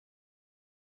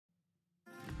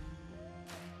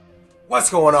What's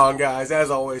going on, guys?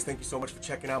 As always, thank you so much for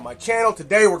checking out my channel.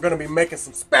 Today we're going to be making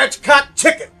some spatchcock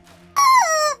chicken.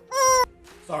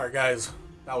 Sorry guys,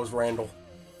 that was Randall.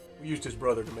 We used his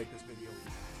brother to make this video.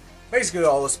 Basically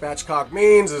all the spatchcock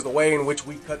means is the way in which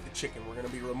we cut the chicken. We're going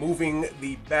to be removing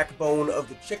the backbone of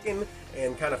the chicken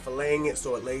and kind of filleting it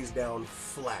so it lays down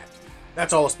flat.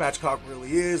 That's all a spatchcock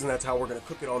really is, and that's how we're going to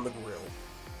cook it on the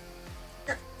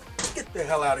grill. Get the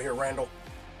hell out of here, Randall.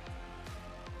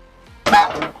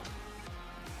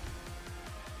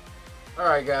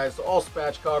 Alright guys, so all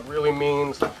spatchcock really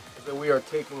means is that we are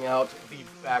taking out the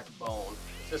backbone.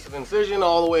 It's just an incision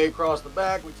all the way across the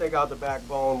back. We take out the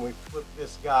backbone, we flip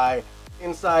this guy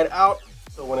inside out,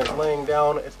 so when it's laying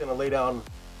down, it's going to lay down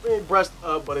maybe breast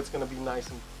up, but it's going to be nice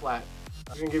and flat.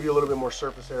 It's going to give you a little bit more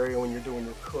surface area when you're doing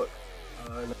your cook.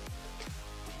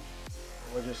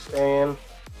 We're just staying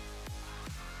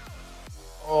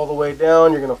all the way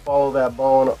down. You're going to follow that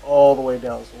bone all the way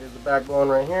down. So here's the backbone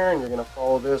right here, and you're going to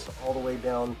follow this all the way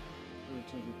down through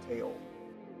to the tail.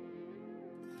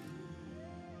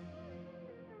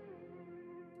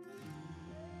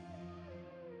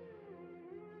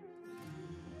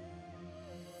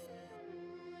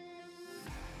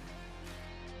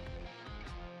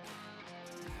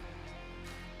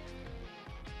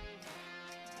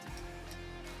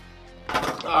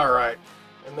 All right,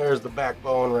 and there's the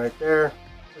backbone right there.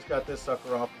 Just got this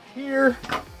sucker off of here.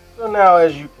 So now,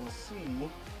 as you can see,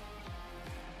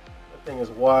 that thing is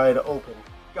wide open.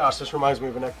 Gosh, this reminds me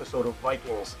of an episode of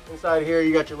Vikings. Inside here,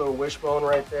 you got your little wishbone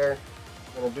right there.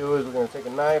 What we're gonna do is we're gonna take a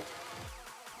knife,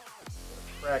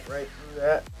 crack right through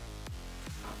that.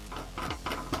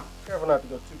 Careful not to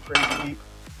go too crazy deep.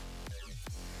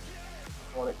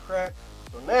 Just want it cracked.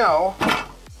 So now,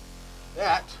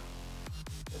 that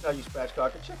is how you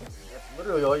spatchcock a chicken. That's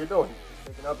literally all you're doing. You're just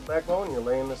taking out the backbone and you're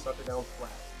laying this sucker down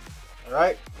flat.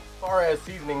 Alright? As far as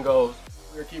seasoning goes,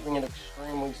 we're keeping it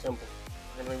extremely simple.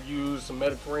 We're going to use some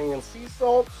Mediterranean sea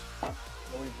salts, and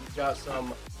we've got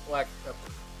some black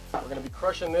pepper. We're going to be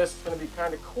crushing this. It's going to be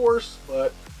kind of coarse,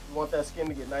 but we want that skin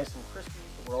to get nice and crispy,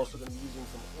 so we're also going to be using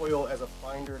some oil as a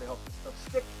binder to help this stuff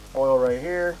stick. Oil right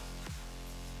here.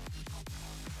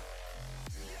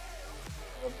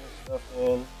 Rub this stuff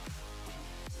in.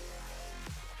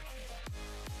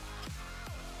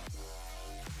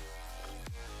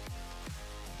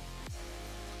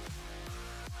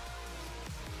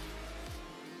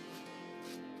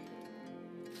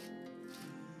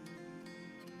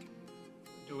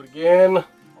 Do it again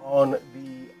on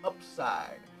the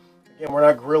upside. Again, we're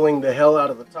not grilling the hell out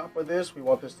of the top of this. We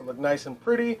want this to look nice and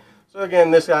pretty. So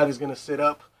again, this side is going to sit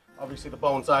up. Obviously the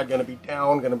bone side going to be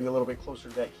down, going to be a little bit closer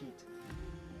to that heat.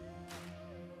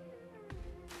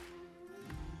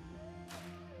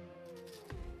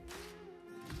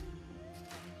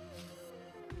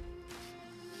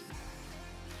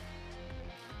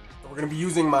 We're going to be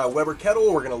using my Weber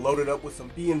Kettle. We're going to load it up with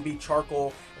some B&B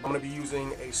charcoal. I'm going to be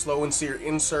using a slow and sear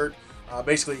insert.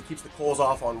 Basically, it keeps the coals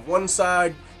off on one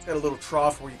side. It's got a little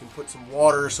trough where you can put some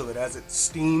water so that as it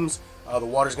steams, the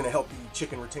water is going to help the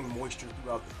chicken retain moisture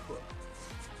throughout the cook.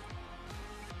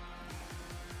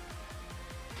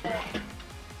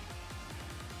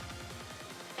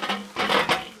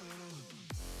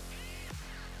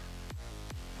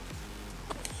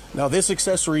 Now this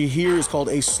accessory here is called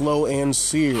a slow and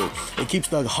sear. It keeps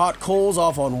the hot coals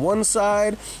off on one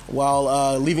side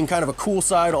while leaving kind of a cool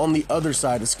side on the other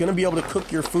side. It's going to be able to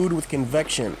cook your food with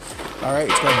convection. Alright,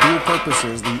 it's got dual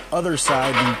purposes. The other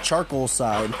side, the charcoal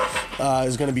side,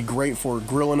 is going to be great for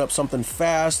grilling up something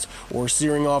fast or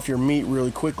searing off your meat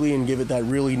really quickly and give it that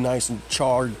really nice and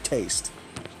charred taste.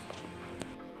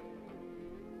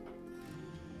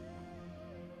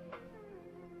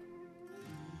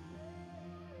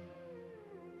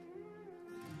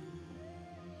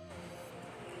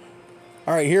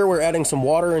 Alright, here we're adding some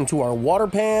water into our water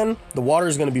pan. The water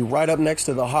is going to be right up next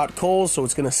to the hot coals, so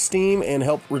it's going to steam and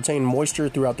help retain moisture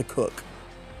throughout the cook.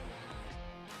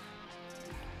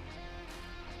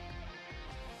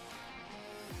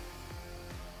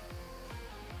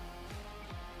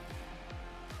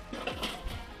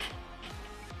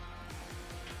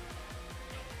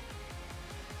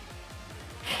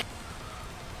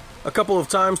 A couple of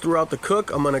times throughout the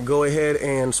cook, I'm going to go ahead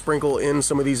and sprinkle in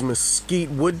some of these mesquite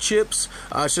wood chips.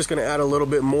 It's just going to add a little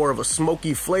bit more of a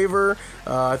smoky flavor.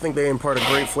 I think they impart a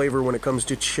great flavor when it comes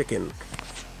to chicken.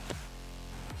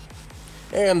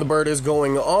 And the bird is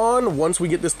going on. Once we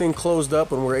get this thing closed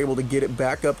up and we're able to get it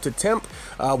back up to temp,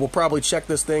 we'll probably check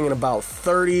this thing in about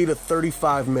 30 to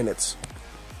 35 minutes.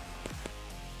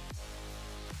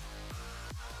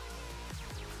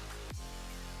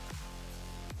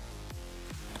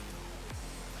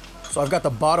 So I've got the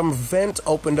bottom vent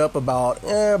opened up about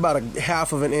a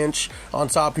half of an inch. On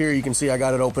top here, you can see I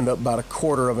got it opened up about a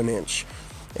quarter of an inch.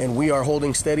 And we are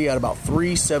holding steady at about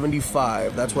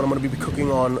 375. That's what I'm going to be cooking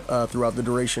on throughout the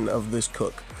duration of this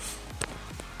cook.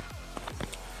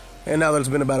 And now that it's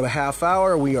been about a half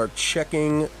hour, we are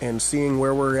checking and seeing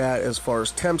where we're at as far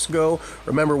as temps go.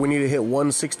 Remember, we need to hit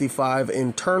 165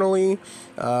 internally.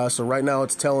 So right now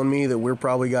it's telling me that we're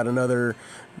probably got another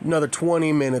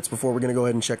 20 minutes before we're going to go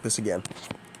ahead and check this again.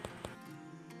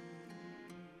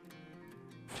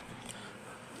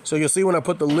 So you'll see when I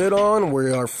put the lid on,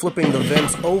 we are flipping the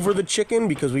vents over the chicken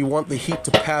because we want the heat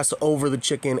to pass over the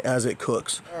chicken as it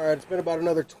cooks. All right, it's been about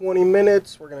another 20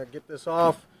 minutes. We're going to get this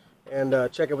off and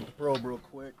check it with the probe real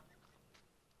quick.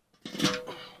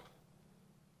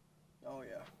 Oh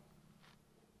yeah.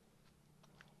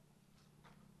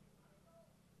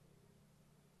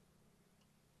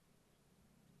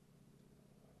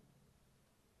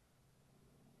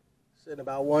 Sitting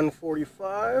about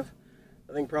 145.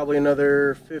 I think probably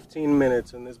another 15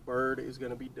 minutes and this bird is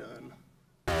going to be done.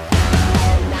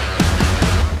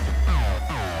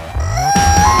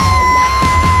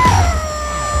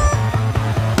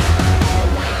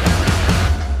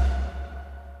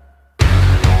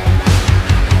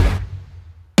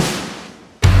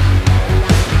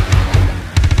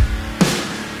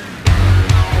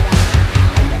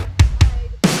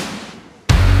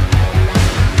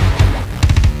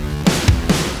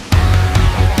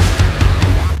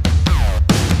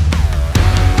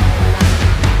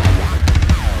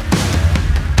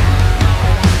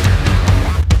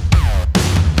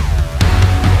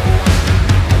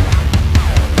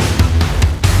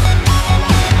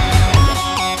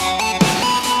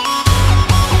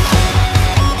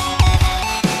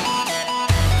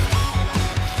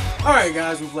 Alright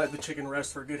guys, we've let the chicken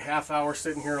rest for a good half hour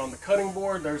sitting here on the cutting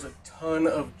board. There's a ton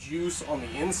of juice on the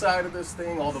inside of this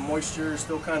thing. All the moisture is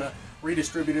still kind of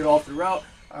redistributed all throughout.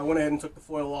 I went ahead and took the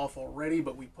foil off already,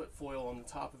 but we put foil on the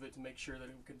top of it to make sure that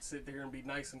it could sit there and be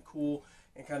nice and cool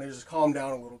and kind of just calm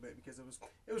down a little bit because it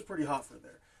was pretty hot for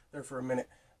there for a minute.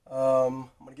 I'm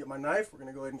going to get my knife. We're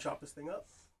going to go ahead and chop this thing up.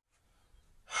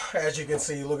 As you can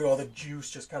see, look at all the juice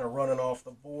just kind of running off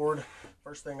the board.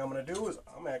 First thing I'm going to do is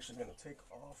I'm actually going to take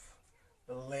off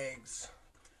the legs.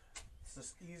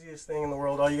 It's the easiest thing in the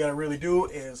world. All you got to really do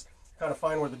is kind of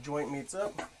find where the joint meets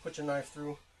up, put your knife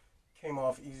through. Came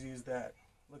off easy as that.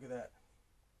 Look at that.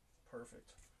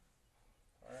 Perfect.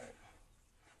 All right.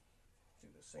 Do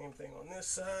the same thing on this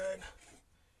side.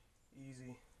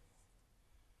 Easy.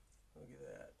 Look at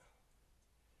that.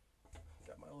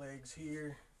 Got my legs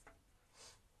here.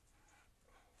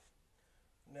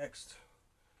 Next,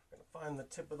 I'm going to find the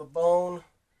tip of the bone,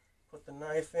 put the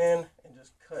knife in, and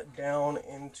just cut down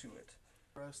into it.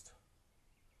 Breast,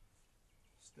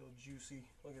 still juicy.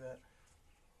 Look at that.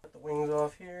 Cut the wings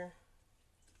off here.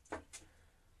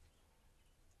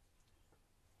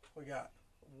 We got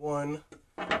one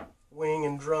wing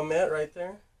and drumette right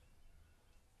there.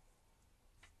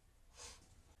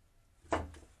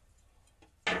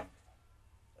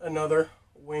 Another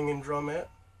wing and drumette.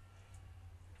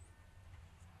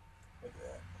 Look at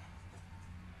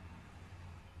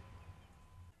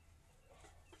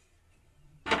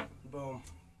that. Boom.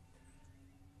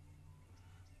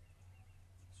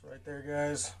 So right there,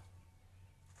 guys,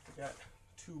 we got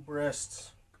two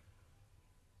breasts,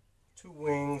 two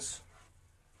wings,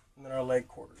 and then our leg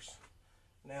quarters.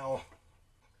 Now,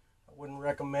 I wouldn't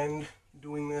recommend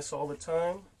doing this all the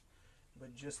time,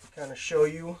 but just to kind of show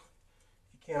you,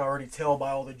 if you can't already tell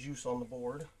by all the juice on the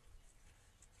board,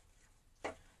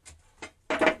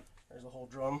 there's a whole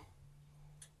drum,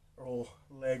 or whole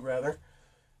leg rather.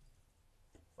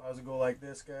 If I was to go like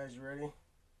this, guys, you ready?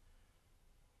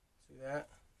 See that?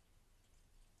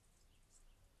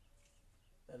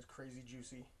 That is crazy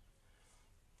juicy.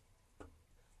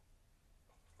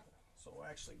 So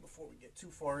actually, before we get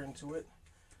too far into it,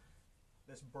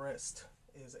 this breast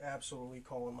is absolutely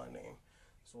calling my name.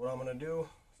 So what I'm going to do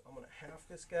is I'm going to half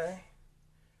this guy.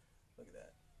 Look at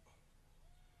that.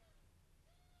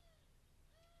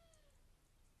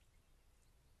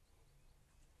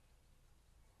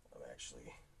 I'm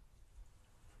actually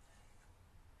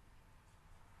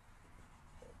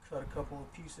going to cut a couple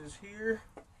of pieces here.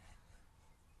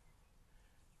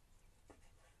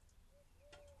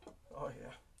 Oh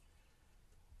yeah.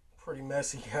 Pretty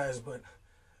messy, guys, but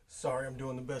sorry, I'm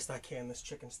doing the best I can. This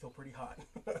chicken's still pretty hot.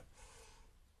 Look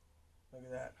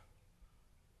at that.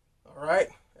 All right,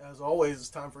 as always, it's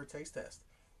time for a taste test.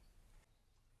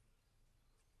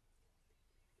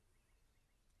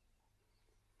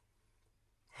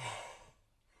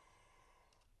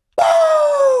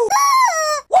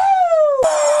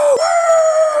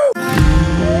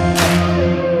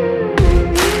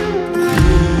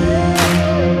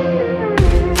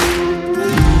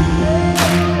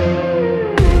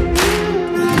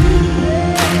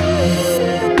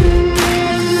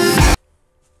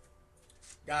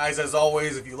 Guys, as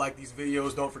always, if you like these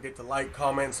videos, don't forget to like,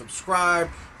 comment, subscribe.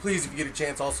 Please, if you get a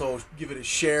chance, also give it a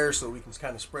share so we can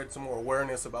kind of spread some more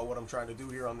awareness about what I'm trying to do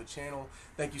here on the channel.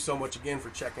 Thank you so much again for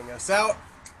checking us out.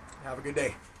 Have a good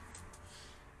day.